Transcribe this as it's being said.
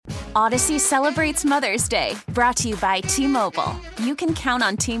Odyssey celebrates Mother's Day, brought to you by T-Mobile. You can count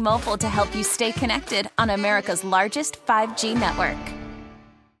on T-Mobile to help you stay connected on America's largest 5G network.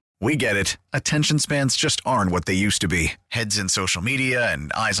 We get it. Attention spans just aren't what they used to be. Heads in social media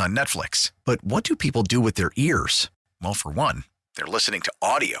and eyes on Netflix. But what do people do with their ears? Well, for one, they're listening to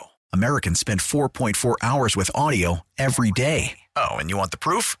audio. Americans spend 4.4 hours with audio every day. Oh, and you want the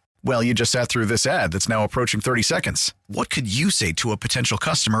proof? Well, you just sat through this ad that's now approaching 30 seconds. What could you say to a potential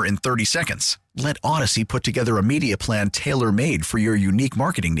customer in 30 seconds? Let Odyssey put together a media plan tailor-made for your unique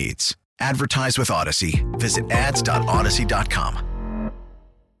marketing needs. Advertise with Odyssey. Visit ads.odyssey.com.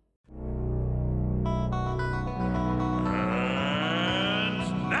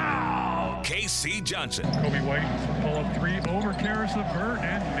 KC Johnson. Kobe White for pull-up three over Karis LeVert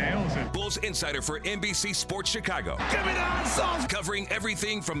and nails it. Bulls insider for NBC Sports Chicago. Give me the answers. Covering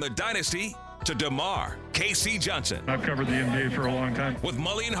everything from the dynasty to DeMar. KC Johnson. I've covered the NBA for a long time. With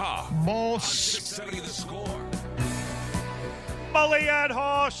Mully and Haugh. Boss. 670 The Score. Mully and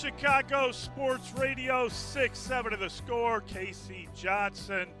Haugh, Chicago Sports Radio, 670 The Score. KC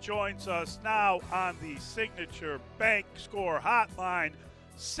Johnson joins us now on the Signature Bank Score Hotline.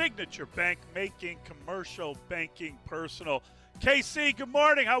 Signature Bank, making commercial banking personal. KC, good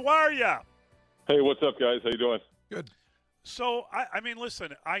morning. How are you? Hey, what's up, guys? How you doing? Good. So, I mean,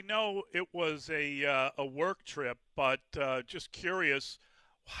 listen, I know it was a work trip, but just curious,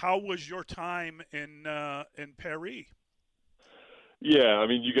 how was your time in Paris? Yeah, I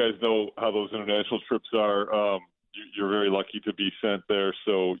mean, you guys know how those international trips are. You're very lucky to be sent there,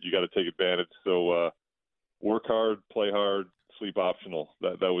 so you got to take advantage. So, work hard, play hard. Sleep optional.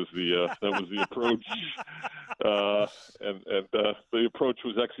 That was the approach, and the approach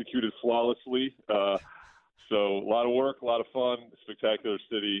was executed flawlessly. So a lot of work, a lot of fun, spectacular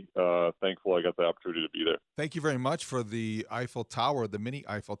city. Thankful I got the opportunity to be there. Thank you very much for the Eiffel Tower, the mini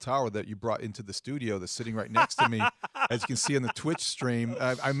Eiffel Tower that you brought into the studio that's sitting right next to me, as you can see on the Twitch stream.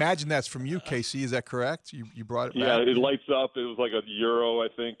 I imagine that's from you, KC. Is that correct? You brought it back? Yeah, it lights up. It was like €1, I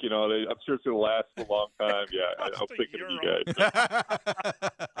think. You know, I'm sure it's going to last a long time. Yeah, I'm thinking of you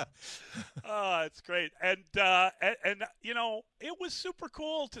guys. Oh, it's great. And you know, it was super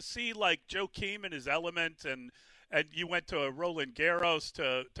cool to see like Joakim in his element, and you went to Roland Garros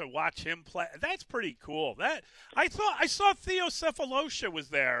to watch him play. That's pretty cool. That I saw Theo Cephalosha was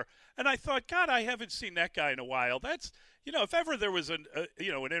there, and I thought, God, I haven't seen that guy in a while. That's, you know, if ever there was an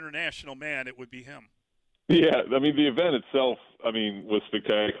international man, it would be him. Yeah, I mean, the event itself, I mean, was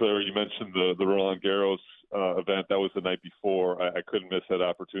spectacular. You mentioned the Roland Garros event. That was the night before. I couldn't miss that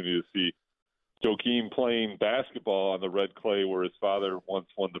opportunity to see Joakim playing basketball on the red clay where his father once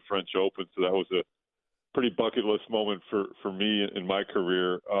won the French Open. So that was a pretty bucket list moment for me in my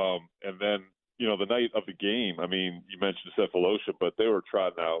career. And then, you know, the night of the game, I mean, you mentioned Cephalosha, but they were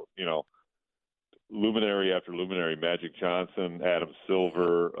trotting out, you know, luminary after luminary, Magic Johnson, Adam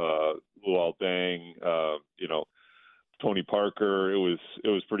Silver, Luol Deng, you know, Tony Parker. It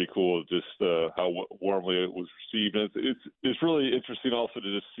was pretty cool just how warmly it was received. And it's really interesting also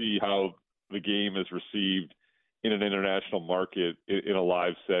to just see how the game is received in an international market in a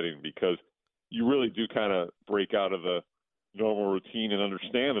live setting, because you really do kind of break out of the normal routine and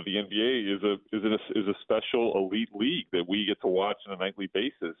understand that the NBA is a special elite league that we get to watch on a nightly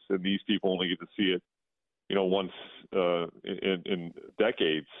basis, and these people only get to see it, you know, once in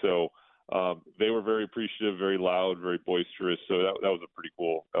decades. So they were very appreciative, very loud, very boisterous. So that was a pretty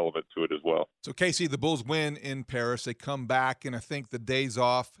cool element to it as well. So KC, the Bulls win in Paris. They come back, and I think the days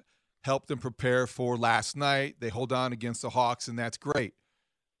off helped them prepare for last night. They hold on against the Hawks, and that's great.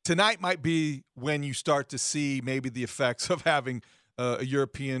 Tonight might be when you start to see maybe the effects of having a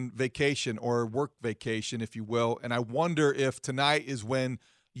European vacation or work vacation, if you will. And I wonder if tonight is when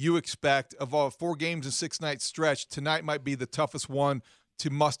you expect, of all 4 games and 6-night stretch, tonight might be the toughest one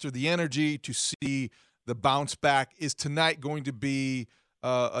to muster the energy, to see the bounce back. Is tonight going to be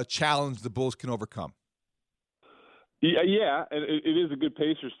a challenge the Bulls can overcome? Yeah, and it is a good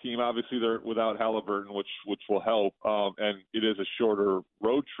Pacers team. Obviously, they're without Halliburton, which will help, and it is a shorter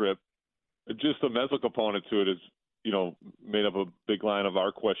road trip. Just the mental component to it is, you know, made up a big line of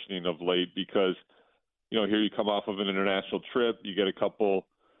our questioning of late, because, you know, here you come off of an international trip, you get a couple,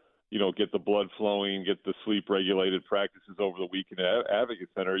 you know, get the blood flowing, get the sleep-regulated practices over the weekend at Advocate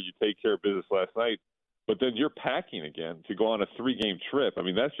Center. You take care of business last night, but then you're packing again to go on a 3-game trip. I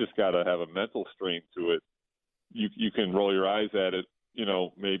mean, that's just got to have a mental strain to it. You can roll your eyes at it, you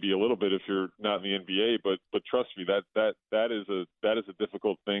know, maybe a little bit if you're not in the NBA, but trust me, that is a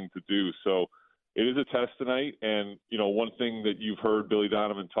difficult thing to do. So it is a test tonight, and you know, one thing that you've heard Billy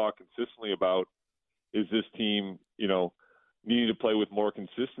Donovan talk consistently about is this team, you know, needing to play with more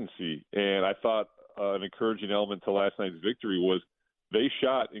consistency. And I thought an encouraging element to last night's victory was they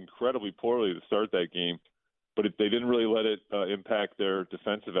shot incredibly poorly to start that game, but they didn't really let it impact their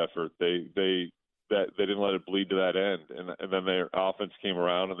defensive effort. They didn't let it bleed to that end, and then their offense came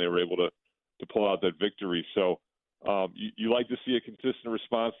around and they were able to pull out that victory. So you like to see a consistent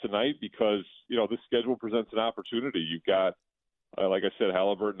response tonight because this schedule presents an opportunity. You've got, like I said,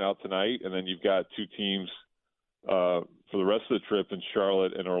 Halliburton out tonight, and then you've got two teams for the rest of the trip in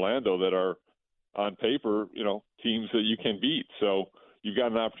Charlotte and Orlando that are on paper, teams that you can beat. So you've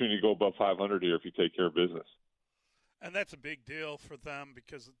got an opportunity to go above 500 here if you take care of business. And that's a big deal for them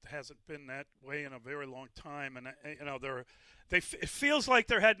because it hasn't been that way in a very long time. And it feels like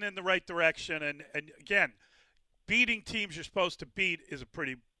they're heading in the right direction. And again, beating teams you're supposed to beat is a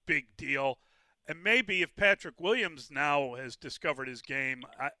pretty big deal. And maybe if Patrick Williams now has discovered his game,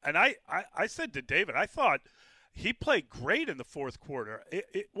 I said to David, I thought he played great in the fourth quarter.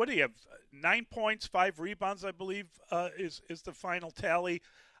 What do you have? 9 points, 5 rebounds, I believe, is the final tally.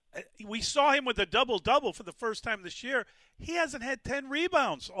 We saw him with a double-double for the first time this year. He hasn't had 10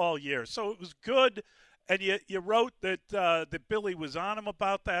 rebounds all year, so it was good. And you wrote that Billy was on him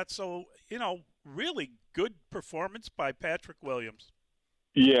about that. So, really good performance by Patrick Williams.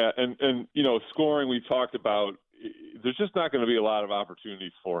 Yeah, and scoring we talked about, there's just not going to be a lot of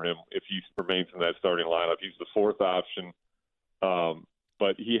opportunities for him if he remains in that starting lineup. He's the fourth option,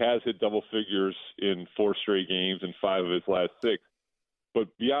 but he has hit double figures in 4 straight games and 5 of his last 6.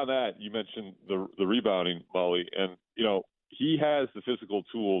 But beyond that, you mentioned the rebounding, Molly, and, he has the physical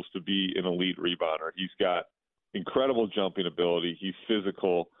tools to be an elite rebounder. He's got incredible jumping ability. He's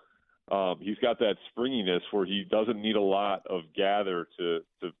physical. He's got that springiness where he doesn't need a lot of gather to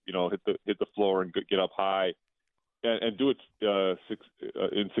hit the floor and get up high and do it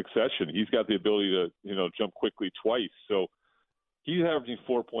in succession. He's got the ability to jump quickly twice. So he's averaging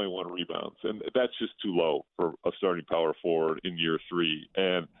 4.1 rebounds, and that's just too low for a starting power forward in year 3.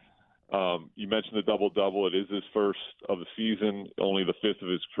 And you mentioned the double-double. It is his first of the season, only the 5th of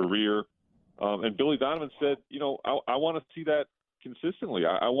his career. And Billy Donovan said, I want to see that consistently.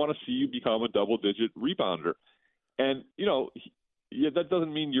 I want to see you become a double-digit rebounder. And, that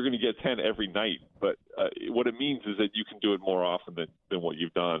doesn't mean you're going to get 10 every night, but what it means is that you can do it more often than what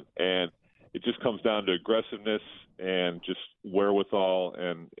you've done. And it just comes down to aggressiveness and just wherewithal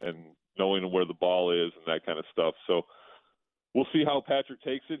and knowing where the ball is and that kind of stuff. So we'll see how Patrick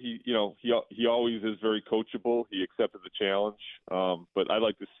takes it. He always is very coachable. He accepted the challenge, but I'd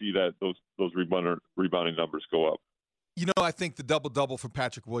like to see that those rebounding numbers go up. I think the double-double for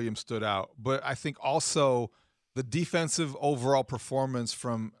Patrick Williams stood out, but I think also the defensive overall performance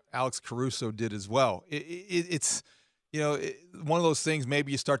from Alex Caruso did as well. It's one of those things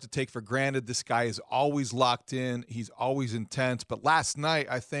maybe you start to take for granted. This guy is always locked in. He's always intense. But last night,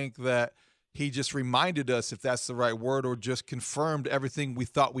 I think that he just reminded us, if that's the right word, or just confirmed everything we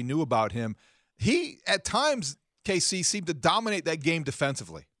thought we knew about him. He, at times, KC, seemed to dominate that game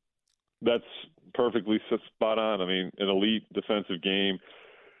defensively. That's perfectly spot on. I mean, an elite defensive game.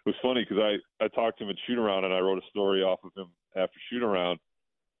 It was funny because I talked to him at shoot-around, and I wrote a story off of him after shoot-around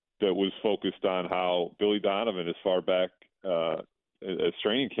that was focused on how Billy Donovan, as far back as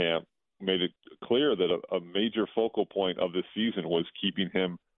training camp, made it clear that a major focal point of this season was keeping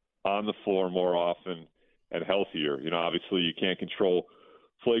him on the floor more often and healthier. Obviously you can't control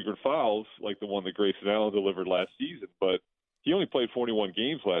flagrant fouls like the one that Grayson Allen delivered last season, but he only played 41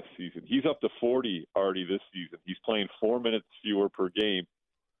 games last season. He's up to 40 already this season. He's playing 4 minutes fewer per game.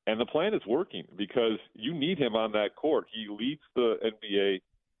 And the plan is working because you need him on that court. He leads the NBA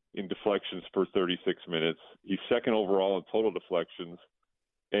in deflections per 36 minutes. He's second overall in total deflections.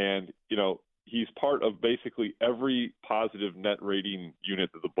 And, he's part of basically every positive net rating unit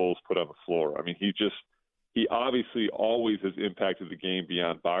that the Bulls put on the floor. I mean, he obviously always has impacted the game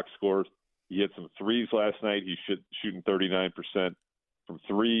beyond box scores. He hit some threes last night. He's shooting 39% from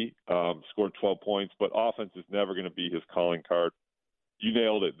 3, scored 12 points, but offense is never going to be his calling card. You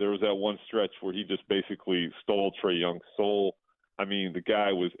nailed it. There was that one stretch where he just basically stole Trae Young's soul. I mean, the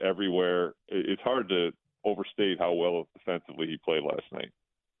guy was everywhere. It's hard to overstate how well defensively he played last night.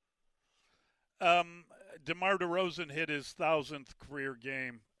 DeMar DeRozan hit his 1,000th career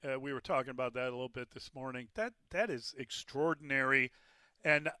game. We were talking about that a little bit this morning. That is extraordinary.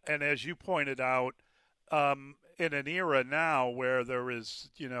 And as you pointed out, in an era now where there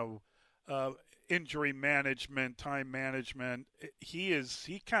is, injury management, time management, he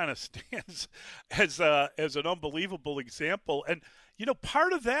kind of stands as an unbelievable example. And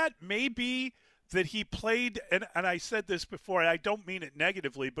part of that may be that he played, and I said this before, I don't mean it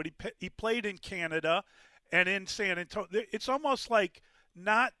negatively, but he played in Canada, and in San Antonio, it's almost like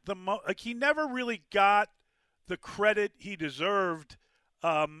not the like he never really got the credit he deserved.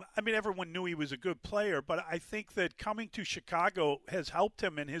 I mean, everyone knew he was a good player, but I think that coming to Chicago has helped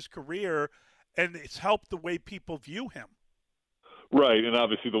him in his career, and it's helped the way people view him. Right, and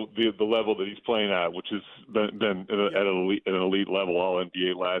obviously the level that he's playing at, which has been at an elite level, all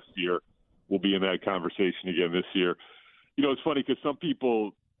NBA last year, will be in that conversation again this year. You know, it's funny because some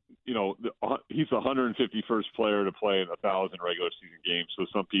people, you know, he's the 151st player to play in 1,000 regular season games, so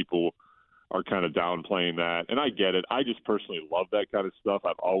some people are kind of downplaying that, and I get it. I just personally love that kind of stuff.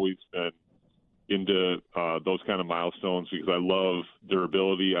 I've always been into those kind of milestones because I love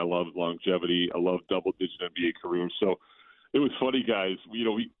durability, I love longevity, I love double-digit NBA careers. So it was funny, guys.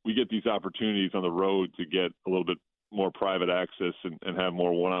 We get these opportunities on the road to get a little bit more private access and have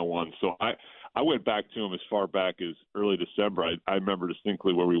more one-on-one. So I went back to him as far back as early December. I remember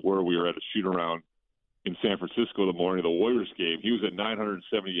distinctly where we were. We were at a shoot-around in San Francisco the morning of the Warriors game. He was at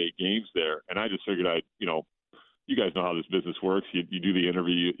 978 games there, and I just figured you guys know how this business works. You do the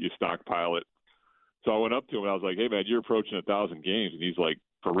interview, you stockpile it. So I went up to him and I was like, "Hey man, you're approaching 1,000 games," and he's like,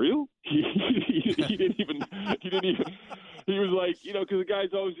 "For real?" He didn't even. He was like, because the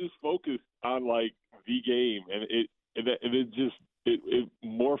guy's always just focused on like the game, and it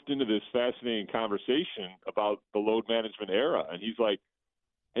morphed into this fascinating conversation about the load management era, and he's like,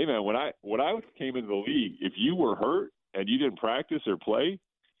 "Hey man, when I came into the league, if you were hurt and you didn't practice or play,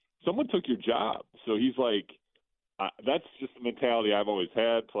 someone took your job." So he's like, "That's just the mentality I've always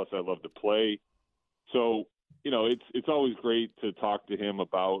had. Plus, I love to play." So it's always great to talk to him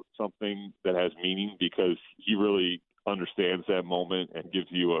about something that has meaning because he really understands that moment and gives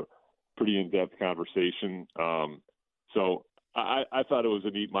you a pretty in-depth conversation. So I thought it was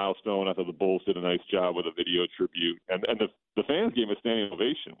a neat milestone. I thought the Bulls did a nice job with a video tribute, and the fans gave a standing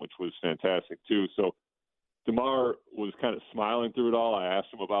ovation, which was fantastic too. So DeMar was kind of smiling through it all. I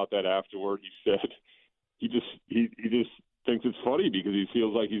asked him about that afterward. He said he just thinks it's funny because he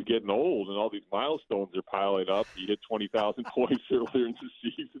feels like he's getting old and all these milestones are piling up. He hit 20,000 points earlier in the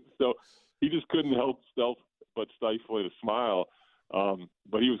season, so he just couldn't help but stifling a smile.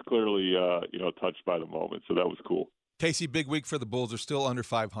 But he was clearly touched by the moment, so that was cool. Casey, big week for the Bulls. They're still under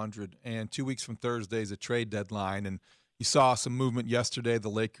 500, and 2 weeks from Thursday is a trade deadline. And you saw some movement yesterday. The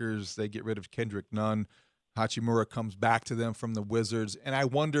Lakers, they get rid of Kendrick Nunn. Hachimura comes back to them from the Wizards. And I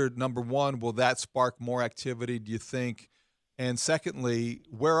wondered, number one, will that spark more activity, do you think? And secondly,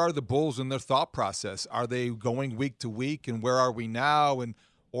 where are the Bulls in their thought process? Are they going week to week, and where are we now?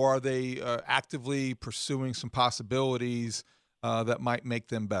 Or are they actively pursuing some possibilities that might make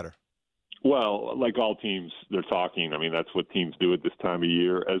them better? Well, like all teams, they're talking. I mean, that's what teams do at this time of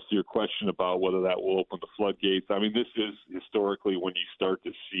year. As to your question about whether that will open the floodgates, I mean, this is historically when you start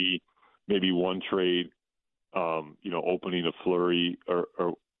to see maybe one trade, opening a flurry.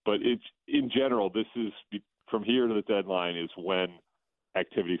 But it's in general, this is from here to the deadline is when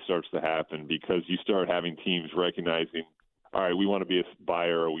activity starts to happen because you start having teams recognizing, all right, we want to be a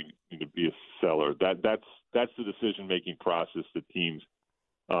buyer or we need to be a seller. That's the decision-making process that teams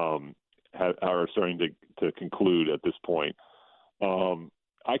are starting to conclude at this point.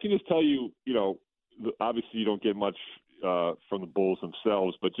 I can just tell you, obviously you don't get much from the Bulls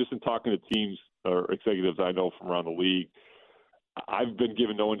themselves, but just in talking to teams or executives I know from around the league, I've been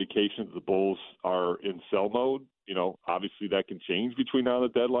given no indication that the Bulls are in sell mode. Obviously that can change between now and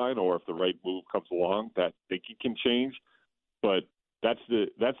the deadline, or if the right move comes along, that thinking can change. But that's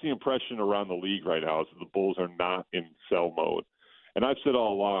the impression around the league right now is that the Bulls are not in sell mode. And I've said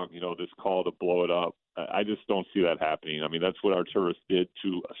all along, this call to blow it up, I just don't see that happening. I mean, that's what Arturas did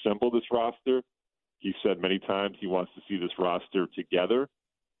to assemble this roster. He said many times he wants to see this roster together.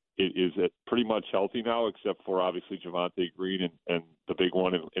 It is pretty much healthy now, except for obviously Javonte Green and the big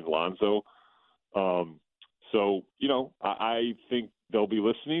one in Lonzo. So, I think they'll be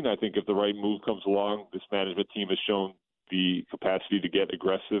listening. I think if the right move comes along, this management team has shown the capacity to get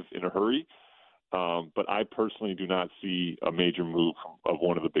aggressive in a hurry. But I personally do not see a major move of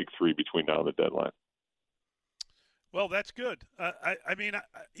one of the big three between now and the deadline. Well, that's good.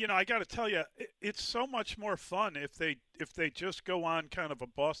 I got to tell you, it's so much more fun if they just go on kind of a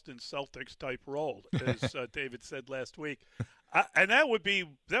Boston Celtics type role, as David said last week, and that would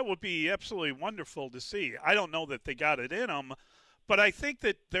be absolutely wonderful to see. I don't know that they got it in them, but I think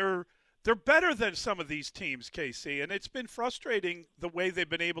that they're better than some of these teams, KC, and it's been frustrating the way they've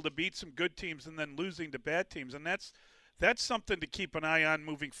been able to beat some good teams and then losing to bad teams, and that's something to keep an eye on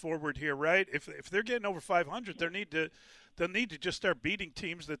moving forward here, right? If they're getting over 500, they'll need to just start beating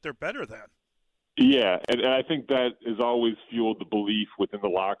teams that they're better than. Yeah, and I think that has always fueled the belief within the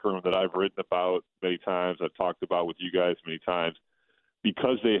locker room that I've written about many times, I've talked about with you guys many times.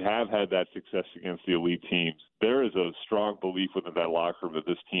 Because they have had that success against the elite teams, there is a strong belief within that locker room that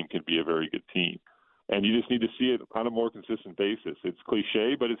this team can be a very good team. And you just need to see it on a more consistent basis. It's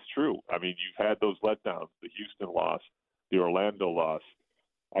cliche, but it's true. I mean, you've had those letdowns, the Houston loss, the Orlando loss.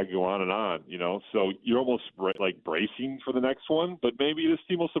 I go on and on, So you're almost like bracing for the next one, but maybe this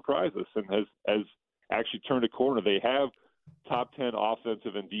team will surprise us and has actually turned a corner. They have top 10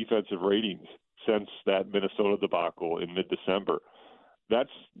 offensive and defensive ratings since that Minnesota debacle in mid-December. That's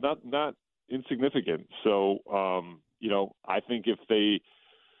not insignificant. So, I think if they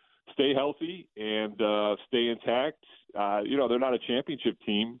stay healthy and stay intact, they're not a championship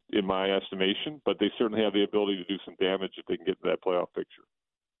team in my estimation, but they certainly have the ability to do some damage if they can get into that playoff picture.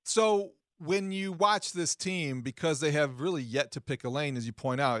 So when you watch this team, because they have really yet to pick a lane, as you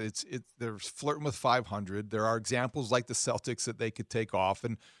point out, they're flirting with 500. There are examples like the Celtics that they could take off,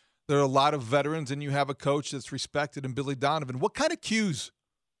 and there are a lot of veterans, and you have a coach that's respected in Billy Donovan. What kind of cues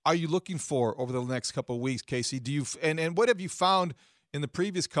are you looking for over the next couple of weeks, Casey? And what have you found in the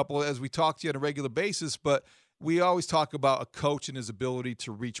previous couple as we talk to you on a regular basis? But we always talk about a coach and his ability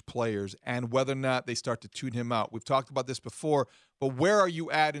to reach players and whether or not they start to tune him out. We've talked about this before, but where are you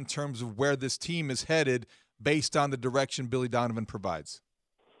at in terms of where this team is headed based on the direction Billy Donovan provides?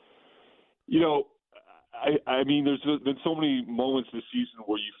 I mean, there's been so many moments this season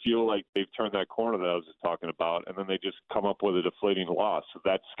where you feel like they've turned that corner that I was just talking about, and then they just come up with a deflating loss. So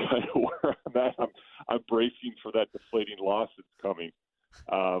that's kind of where I'm at. I'm bracing for that deflating loss that's coming.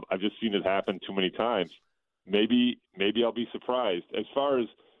 I've just seen it happen too many times. Maybe I'll be surprised. As far as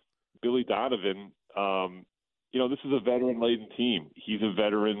Billy Donovan, this is a veteran-laden team. He's a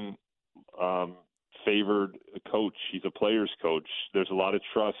veteran favored coach. He's a player's coach. There's a lot of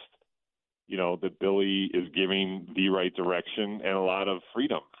trust that Billy is giving the right direction and a lot of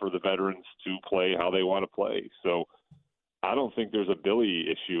freedom for the veterans to play how they want to play. So I don't think there's a Billy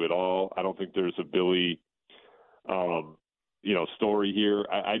issue at all. I don't think there's a Billy, story here.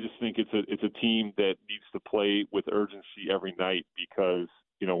 I just think it's a team that needs to play with urgency every night because,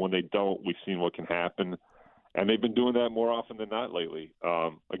 when they don't, we've seen what can happen. And they've been doing that more often than not lately.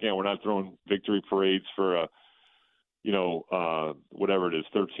 Again, we're not throwing victory parades for whatever it is,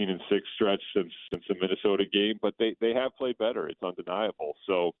 13-6 stretch since the Minnesota game, but they have played better. It's undeniable.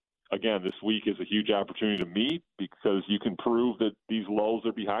 So again, this week is a huge opportunity to meet because you can prove that these lulls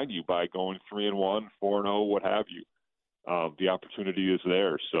are behind you by going 3-1, 4-0, what have you. The opportunity is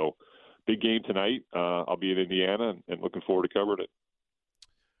there. So big game tonight. I'll be in Indiana and looking forward to covering it.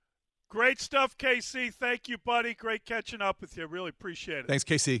 Great stuff, KC. Thank you, buddy. Great catching up with you. Really appreciate it. Thanks,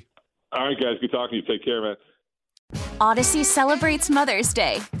 KC. All right, guys. Good talking to you. Take care, man. Odyssey celebrates Mother's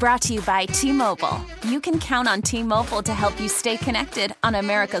Day, brought to you by T-Mobile. You can count on T-Mobile to help you stay connected on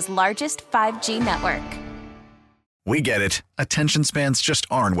America's largest 5G network. We get it. Attention spans just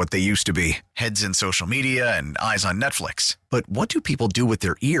aren't what they used to be. Heads in social media and eyes on Netflix. But what do people do with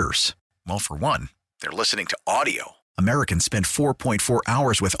their ears? Well, for one, they're listening to audio. Americans spend 4.4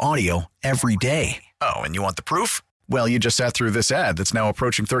 hours with audio every day. Oh, and you want the proof? Well, you just sat through this ad that's now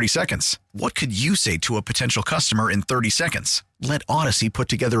approaching 30 seconds. What could you say to a potential customer in 30 seconds? Let Odyssey put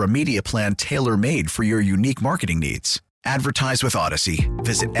together a media plan tailor-made for your unique marketing needs. Advertise with Odyssey.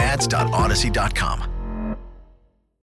 Visit ads.odyssey.com.